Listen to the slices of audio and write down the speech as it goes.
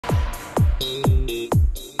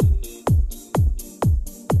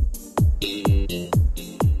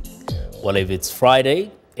Well, if it's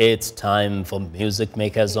Friday, it's time for Music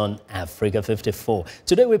Makers on Africa 54.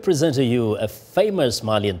 Today we present to you a famous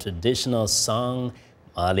Malian traditional song,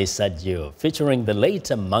 Mali Sadio, featuring the late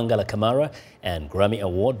Mangala Kamara and Grammy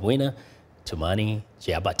Award winner Toumani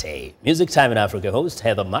Diabate. Music Time in Africa host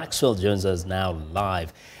Heather Maxwell joins us now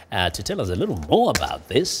live to tell us a little more about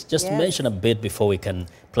this. Just to mention a bit before we can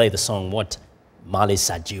play the song what Mali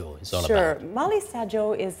Sadio is all about. Sure. Mali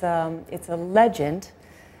Sadio is it's a legend,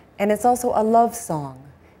 and it's also a love song.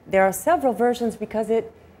 There are several versions because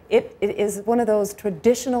it is one of those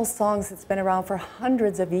traditional songs that's been around for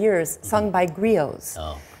hundreds of years, sung by griots.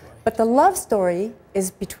 Oh, but the love story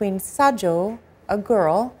is between Sadio, a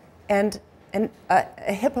girl, and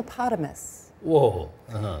a hippopotamus. Whoa.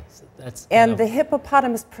 So and the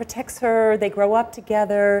hippopotamus protects her. They grow up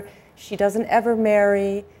together. She doesn't ever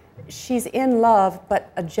marry. She's in love,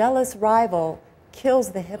 but a jealous rival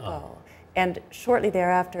kills the hippo. Oh. And shortly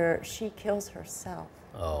thereafter, she kills herself.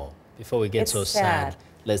 Oh, before we get so sad,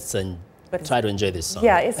 let's try to enjoy this song.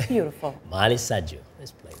 Yeah, it's beautiful. Mali Sadio.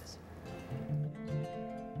 Let's play this.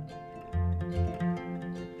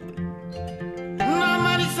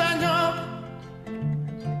 Mali Sadio,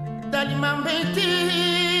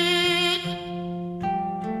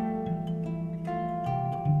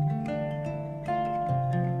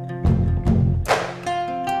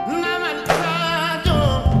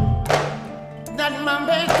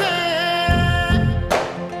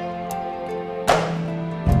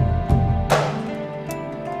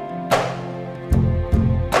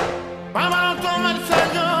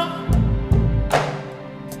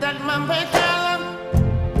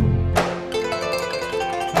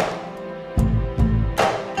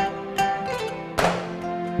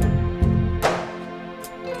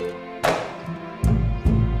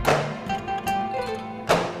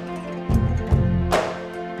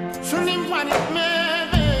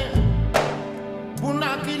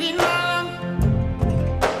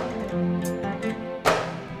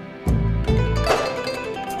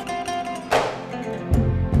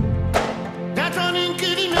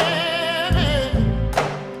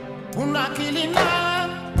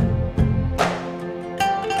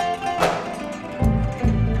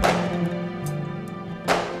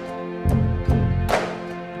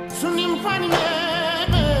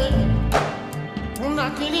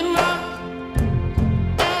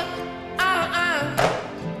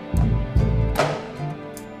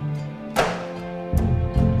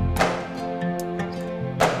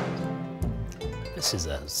 This is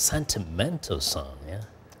a sentimental song, yeah?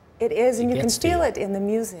 It is, and you can feel it in the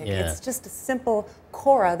music. Yeah. It's just a simple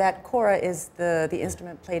kora. That kora is the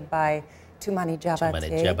instrument played by Toumani Diabate.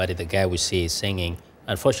 Toumani Diabate, the guy we see singing,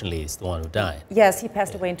 unfortunately, is the one who died. Yes, he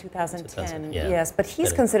passed away in 2010. Yes, but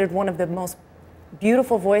he's considered one of the most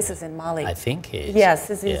beautiful voices in Mali. I think he is. Yes,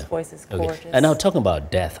 his voice is gorgeous. And now talking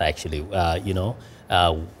about death, actually, you know,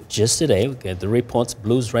 just today, we get the reports,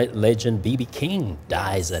 blues legend B.B. King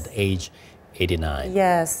dies at age 89.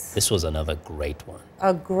 Yes. This was another great one.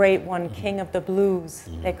 A great one, King of the Blues,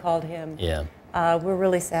 they called him. Yeah. We're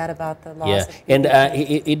really sad about the loss. Yeah, Of and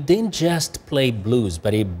it didn't just play blues,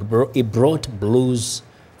 but it brought blues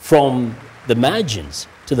from the margins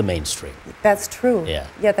to the mainstream. That's true. Yeah.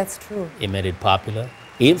 Yeah, that's true. He made it popular.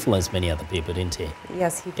 He influenced many other people, didn't he?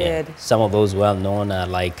 Yes, he did. Yeah. Some of those well-known are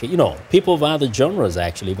like, you know, people of other genres,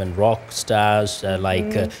 actually, even rock stars,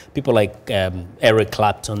 people like Eric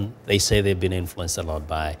Clapton. They say they've been influenced a lot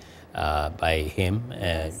by him,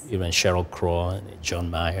 even Sheryl Crow,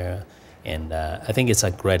 John Mayer. And I think it's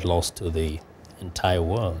a great loss to the entire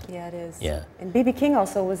world. Yeah, it is. Yeah. And B.B. King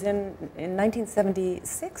also was in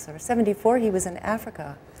 1976 or 74, he was in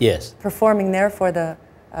Africa. Yes. Performing there for the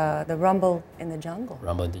Rumble in the Jungle.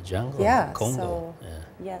 Rumble in the Jungle. Yeah. Congo. So, yeah.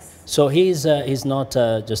 Yes. So he's not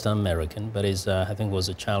just an American, but he's I think was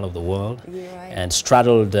a child of the world. You're right. And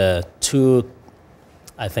straddled two,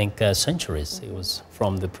 I think, centuries. He was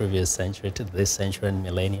from the previous century to this century and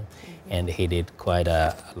millennium, and he did quite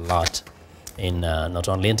a lot in not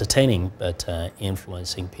only entertaining but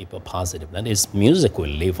influencing people positively. And his music will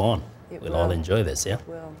live on. We'll all enjoy this, yeah? It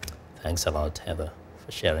will. Thanks a lot, Heather,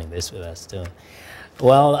 for sharing this with us too.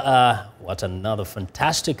 Well, what another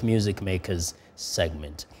fantastic Music Makers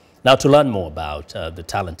segment. Now, to learn more about the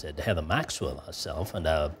talented Heather Maxwell herself and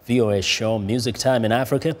our VOA show Music Time in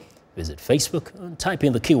Africa, visit Facebook and type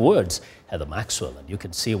in the keywords Heather Maxwell, and you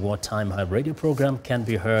can see what time her radio program can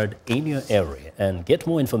be heard in your area and get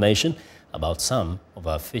more information about some of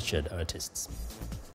our featured artists.